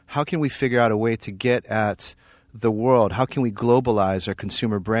so how can we figure out a way to get at the world? How can we globalize our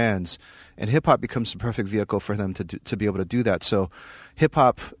consumer brands? And hip-hop becomes the perfect vehicle for them to be able to do that. So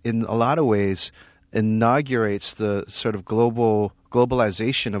hip-hop, in a lot of ways, inaugurates the sort of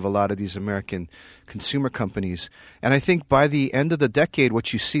globalization of a lot of these American consumer companies. And I think by the end of the decade,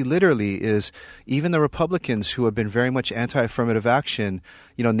 what you see literally is even the Republicans who have been very much anti-affirmative action,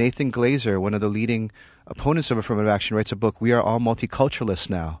 Nathan Glazer, one of the leading opponents of affirmative action, writes a book, We Are All Multiculturalists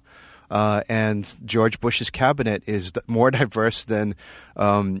Now. And George Bush's cabinet is more diverse than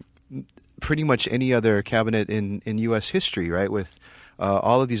pretty much any other cabinet in U.S. history, right? With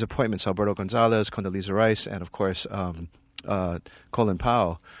all of these appointments, Alberto Gonzalez, Condoleezza Rice, and of course Colin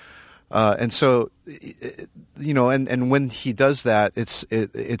Powell. And so, and when he does that,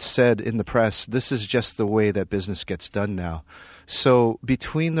 it's said in the press, this is just the way that business gets done now. So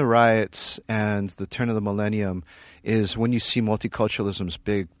between the riots and the turn of the millennium is when you see multiculturalism's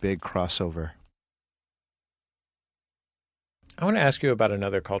big crossover. I want to ask you about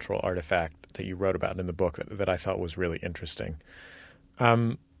another cultural artifact that you wrote about in the book that I thought was really interesting.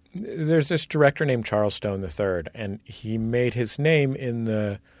 There's this director named Charles Stone III, and he made his name in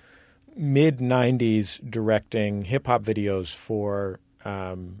the mid-'90s directing hip-hop videos for,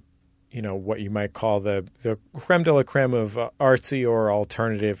 what you might call the creme de la creme of artsy or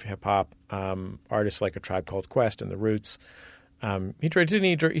alternative hip-hop artists like A Tribe Called Quest and The Roots. Didn't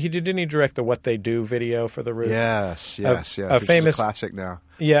he direct the What They Do video for The Roots? Yes. A famous classic now.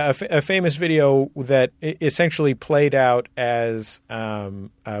 Yeah, a famous video that essentially played out as a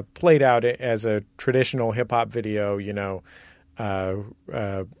traditional hip hop video.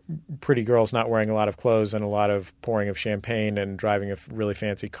 Pretty girls not wearing a lot of clothes and a lot of pouring of champagne and driving really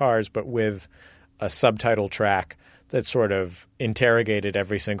fancy cars, but with a subtitle track that sort of interrogated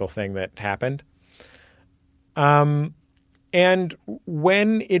every single thing that happened. And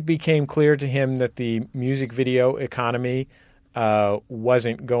when it became clear to him that the music video economy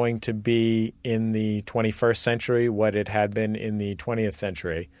wasn't going to be in the 21st century what it had been in the 20th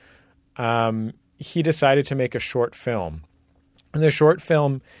century, he decided to make a short film. And the short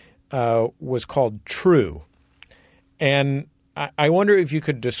film was called True. And I wonder if you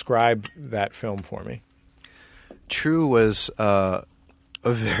could describe that film for me. True was a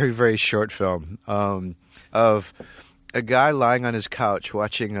very, very short film of a guy lying on his couch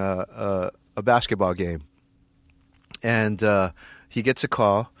watching a basketball game. And he gets a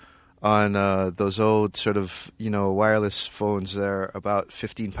call on those old sort of, wireless phones that are about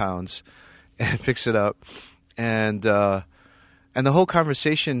 15 pounds, and picks it up. And the whole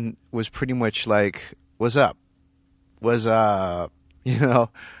conversation was pretty much like, "What's up? What's up?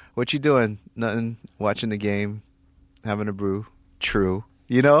 What you doing? Nothing. Watching the game, having a brew." True,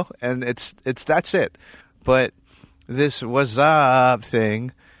 and it's that's it. But this "what's up"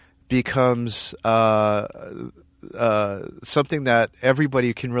 thing becomes something that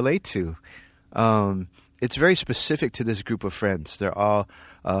everybody can relate to. It's very specific to this group of friends. They're all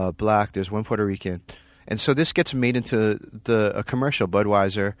black. There's one Puerto Rican. And so this gets made into a commercial.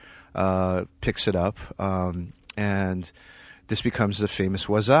 Budweiser picks it up, and this becomes the famous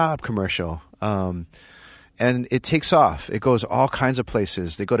 "What's Up" commercial. And it takes off. It goes all kinds of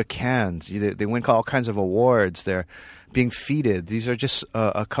places. They go to Cannes. They win all kinds of awards. They're being feted. These are just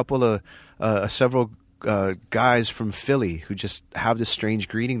a couple of several guys from Philly who just have this strange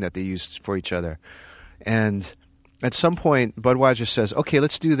greeting that they use for each other. And at some point, Budweiser says, "Okay,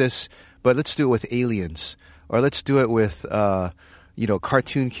 let's do this, but let's do it with aliens, or let's do it with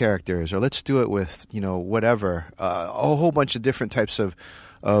cartoon characters, or let's do it with whatever, a whole bunch of different types of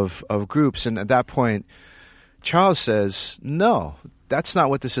groups." And at that point, Charles says, "No, that's not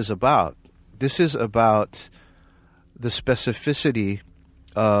what this is about. This is about the specificity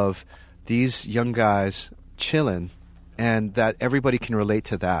of these young guys chilling, and that everybody can relate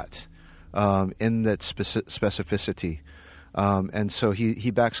to that in that specificity." And so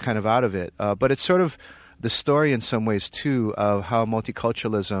he backs kind of out of it. But it's sort of the story in some ways, too, of how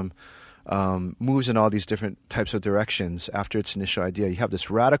multiculturalism moves in all these different types of directions after its initial idea. You have this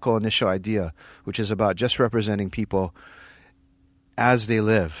radical initial idea, which is about just representing people as they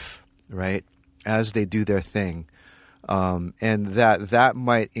live, right? As they do their thing. And that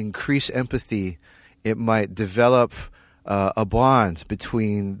might increase empathy. It might develop a bond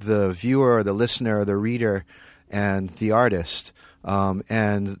between the viewer or the listener or the reader and the artist,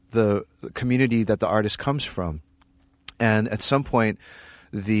 and the community that the artist comes from. And at some point,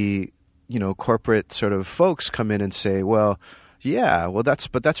 the corporate sort of folks come in and say, "Well, yeah, that's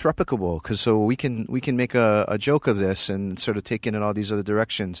replicable, because so we can make a joke of this and sort of take it in all these other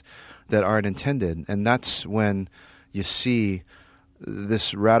directions that aren't intended." And that's when you see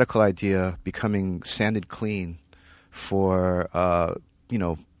this radical idea becoming sanded clean for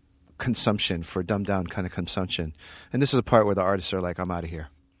consumption, for dumbed down kind of consumption. And this is the part where the artists are like, "I'm out of here."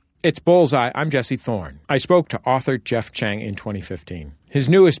 It's Bullseye. I'm Jesse Thorne. I spoke to author Jeff Chang in 2015. His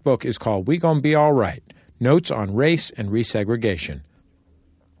newest book is called We Gon Be Alright, Notes on Race and Resegregation.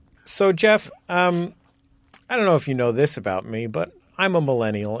 So, Jeff, I don't know if you know this about me, but I'm a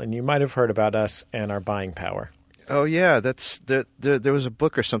millennial, and you might have heard about us and our buying power. Oh, yeah, there was a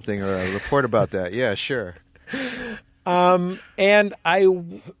book or something or a report about that. Yeah, sure. And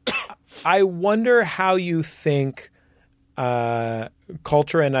I wonder how you think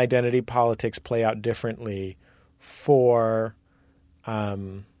culture and identity politics play out differently for,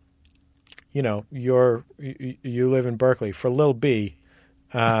 you live in Berkeley, for Lil B,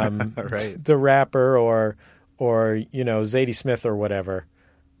 right. the rapper, or Zadie Smith or whatever,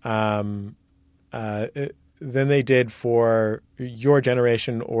 than they did for your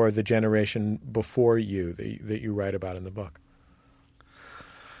generation or the generation before you that you write about in the book.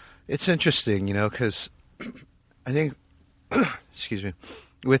 It's interesting, because I think, excuse me,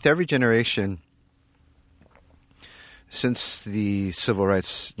 with every generation since the civil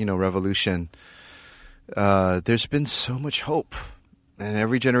rights, revolution, there's been so much hope, and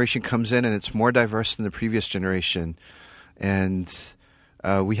every generation comes in and it's more diverse than the previous generation, and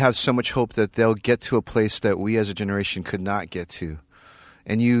we have so much hope that they'll get to a place that we as a generation could not get to.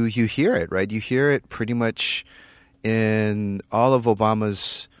 And you hear it, right? You hear it pretty much in all of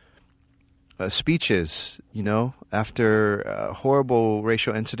Obama's speeches, after horrible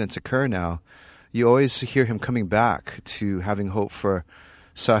racial incidents occur now. You always hear him coming back to having hope for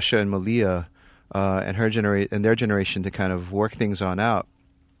Sasha and Malia and their generation to kind of work things on out.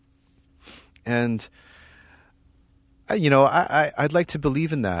 And I'd like to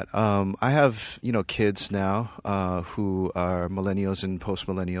believe in that. I have, kids now who are millennials and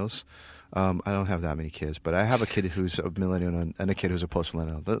post-millennials. I don't have that many kids, but I have a kid who's a millennial and a kid who's a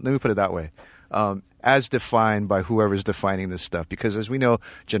post-millennial. Let me put it that way. As defined by whoever's defining this stuff, because as we know,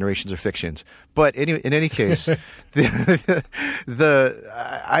 generations are fictions. But in any case, I'd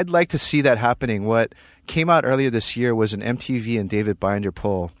like to see that happening. What came out earlier this year was an MTV and David Binder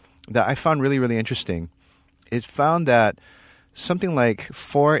poll that I found really, really interesting. It found that something like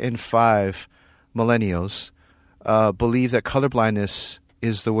 4 in 5 millennials believe that colorblindness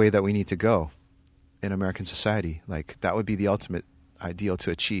is the way that we need to go in American society. Like, that would be the ultimate ideal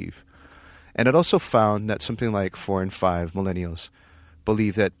to achieve. And it also found that something like 4 in 5 millennials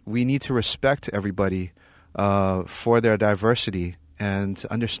believe that we need to respect everybody for their diversity and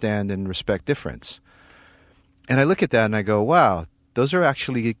understand and respect difference. And I look at that and I go, wow, those are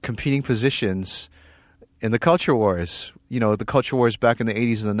actually competing positions in the culture wars. The culture wars back in the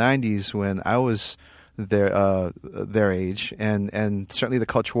 80s and the 90s when I was their age, and certainly the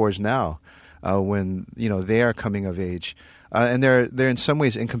culture wars now when they are coming of age, and they're in some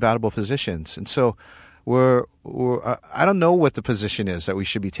ways incompatible positions. And so we're I don't know what the position is that we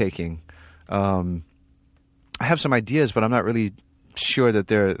should be taking. I have some ideas, but I'm not really sure that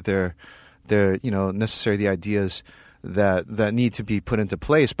they're necessarily the ideas that need to be put into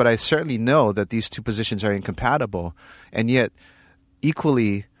place. But I certainly know that these two positions are incompatible and yet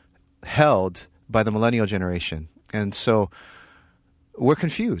equally held by the millennial generation. And so we're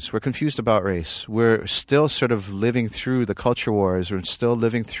confused. We're confused about race. We're still sort of living through the culture wars. We're still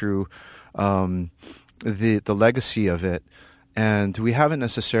living through the legacy of it. And we haven't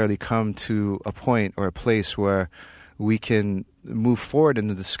necessarily come to a point or a place where we can move forward in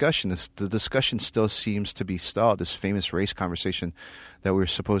the discussion. The discussion still seems to be stalled. This famous race conversation that we were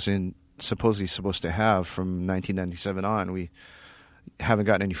supposedly supposed to have from 1997 on, we haven't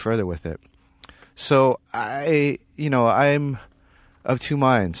gotten any further with it. So I'm of two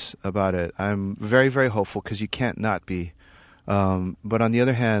minds about it. I'm very, very hopeful because you can't not be. But on the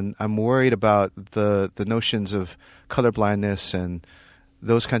other hand, I'm worried about the notions of colorblindness and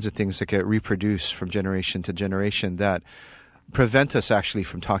those kinds of things that get reproduced from generation to generation that prevent us actually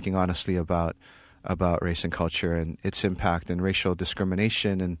from talking honestly about race and culture and its impact and racial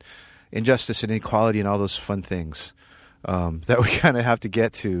discrimination and injustice and inequality and all those fun things that we kind of have to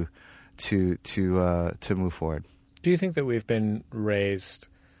get to move forward. Do you think that we've been raised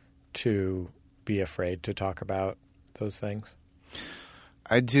to be afraid to talk about those things?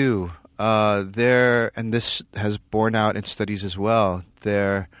 I do. And this has borne out in studies as well.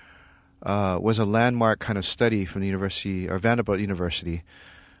 There was a landmark kind of study from the university, or Vanderbilt University,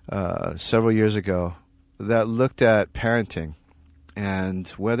 several years ago that looked at parenting and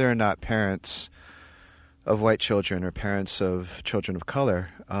whether or not parents of white children or parents of children of color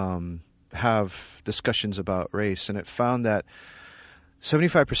have discussions about race. And it found that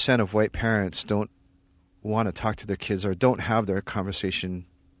 75% of white parents don't want to talk to their kids or don't have their conversation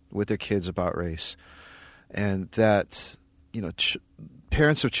with their kids about race. And that,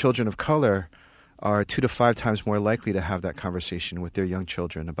 parents of children of color are 2 to 5 times more likely to have that conversation with their young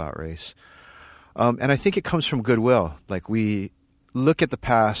children about race. And I think it comes from goodwill. Like, we look at the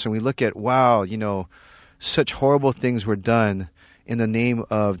past and we look at, wow, such horrible things were done in the name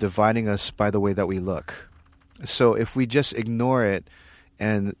of dividing us by the way that we look. So if we just ignore it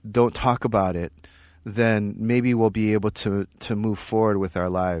and don't talk about it, then maybe we'll be able to move forward with our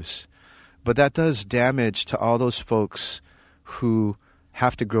lives. But that does damage to all those folks who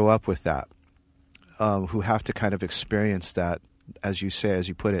have to grow up with that, who have to kind of experience that, as you say, as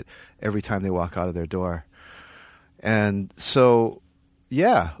you put it, every time they walk out of their door. And so,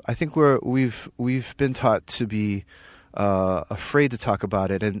 yeah, I think we've been taught to be afraid to talk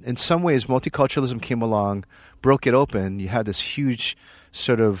about it. And in some ways, multiculturalism came along, broke it open. You had this huge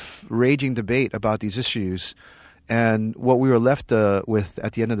sort of raging debate about these issues. And what we were left with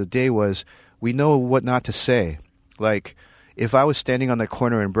at the end of the day was we know what not to say. Like, if I was standing on the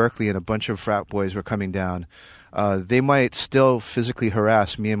corner in Berkeley and a bunch of frat boys were coming down, they might still physically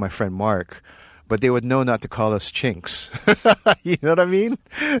harass me and my friend Mark, but they would know not to call us chinks. You know what I mean?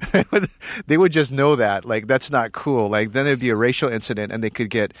 They would just know that. Like, that's not cool. Like, then it'd be a racial incident and they could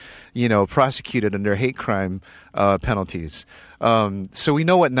get, prosecuted under hate crime penalties. So we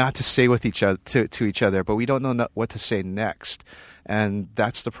know what not to say with each other to each other, but we don't know what to say next. And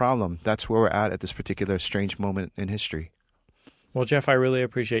that's the problem. That's where we're at this particular strange moment in history. Well, Jeff, I really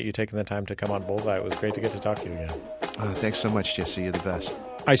appreciate you taking the time to come on Bullseye. It was great to get to talk to you again. Thanks so much, Jesse. You're the best.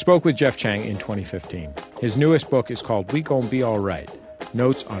 I spoke with Jeff Chang in 2015. His newest book is called We Gon Be Alright,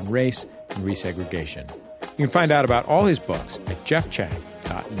 Notes on Race and Resegregation. You can find out about all his books at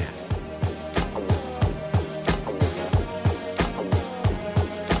jeffchang.net.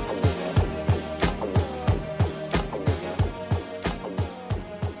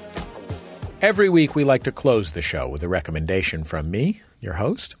 Every week we like to close the show with a recommendation from me, your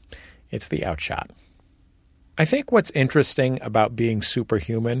host. It's the Outshot. I think what's interesting about being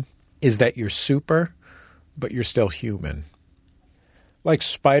superhuman is that you're super, but you're still human. Like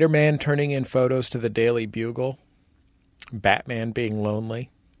Spider-Man turning in photos to the Daily Bugle, Batman being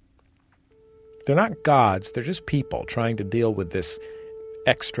lonely. They're not gods, they're just people trying to deal with this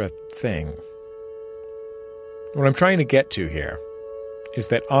extra thing. What I'm trying to get to here is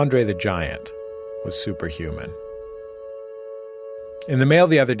that Andre the Giant was superhuman. In the mail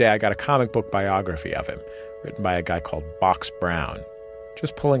the other day, I got a comic book biography of him, written by a guy called Box Brown.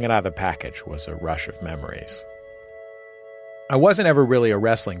 Just pulling it out of the package was a rush of memories. I wasn't ever really a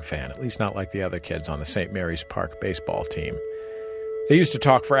wrestling fan, at least not like the other kids on the St. Mary's Park baseball team. They used to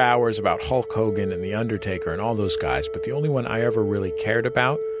talk for hours about Hulk Hogan and The Undertaker and all those guys, but the only one I ever really cared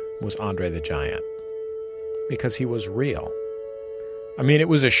about was Andre the Giant. Because he was real. I mean, it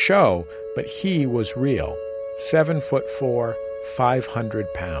was a show, but he was real. 7'4",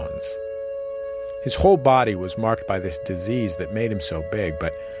 500 pounds. His whole body was marked by this disease that made him so big,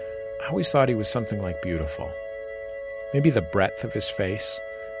 but I always thought he was something like beautiful. Maybe the breadth of his face,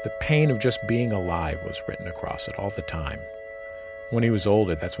 the pain of just being alive was written across it all the time. When he was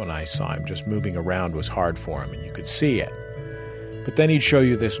older, that's when I saw him. Just moving around was hard for him, and you could see it. But then he'd show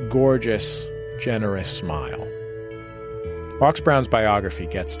you this gorgeous, generous smile. Box Brown's biography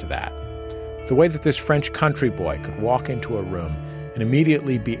gets to that. The way that this French country boy could walk into a room and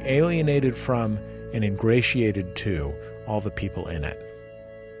immediately be alienated from and ingratiated to all the people in it.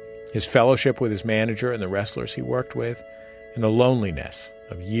 His fellowship with his manager and the wrestlers he worked with, and the loneliness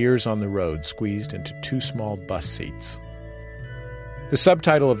of years on the road squeezed into 2 small bus seats. The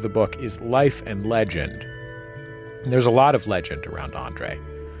subtitle of the book is Life and Legend. And there's a lot of legend around Andre.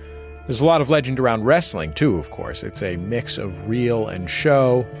 There's a lot of legend around wrestling, too, of course. It's a mix of real and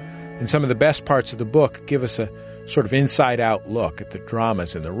show, and some of the best parts of the book give us a sort of inside-out look at the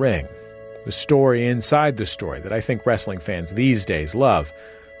dramas in the ring, the story inside the story that I think wrestling fans these days love,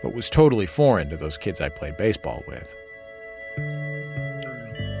 but was totally foreign to those kids I played baseball with.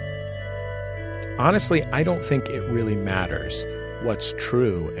 Honestly, I don't think it really matters what's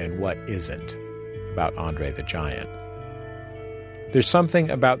true and what isn't about Andre the Giant. There's something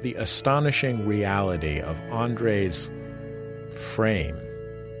about the astonishing reality of Andre's frame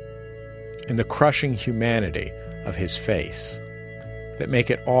and the crushing humanity of his face that make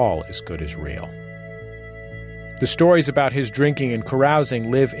it all as good as real. The stories about his drinking and carousing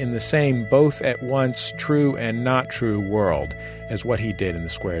live in the same both at once true and not true world as what he did in the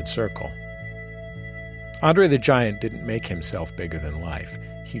squared circle. Andre the Giant didn't make himself bigger than life.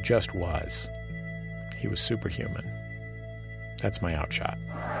 He just was. He was superhuman. That's my outshot.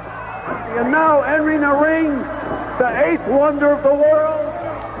 And now entering the ring, the 8th wonder of the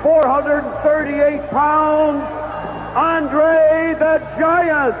world, 438 pounds, Andre the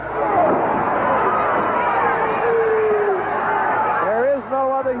Giant. There is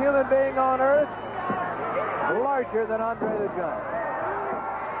no other human being on earth larger than Andre the Giant.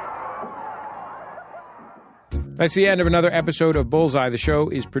 That's the end of another episode of Bullseye. The show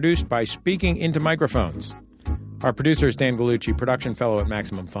is produced by Speaking Into Microphones. Our producer is Dan Gallucci. Production fellow at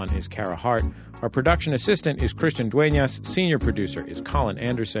Maximum Fun is Kara Hart. Our production assistant is Christian Dueñas. Senior producer is Colin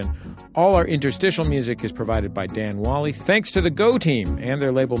Anderson. All our interstitial music is provided by Dan Wally. Thanks to the Go Team and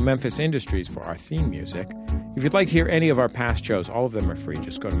their label Memphis Industries for our theme music. If you'd like to hear any of our past shows, all of them are free.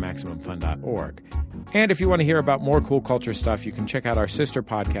 Just go to MaximumFun.org. And if you want to hear about more cool culture stuff, you can check out our sister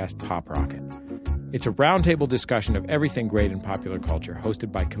podcast, Pop Rocket. It's a roundtable discussion of everything great in popular culture,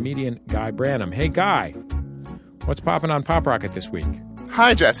 hosted by comedian Guy Branum. Hey, Guy, what's popping on Pop Rocket this week?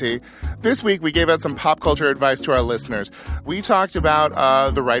 Hi, Jesse. This week, we gave out some pop culture advice to our listeners. We talked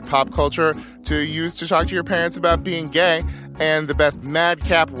about the right pop culture to use to talk to your parents about being gay and the best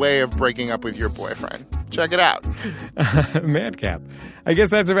madcap way of breaking up with your boyfriend. Check it out. Madcap. I guess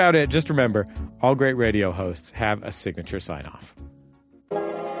that's about it. Just remember, all great radio hosts have a signature sign-off.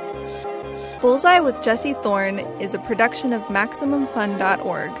 Bullseye with Jesse Thorne is a production of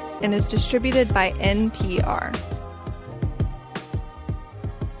MaximumFun.org and is distributed by NPR.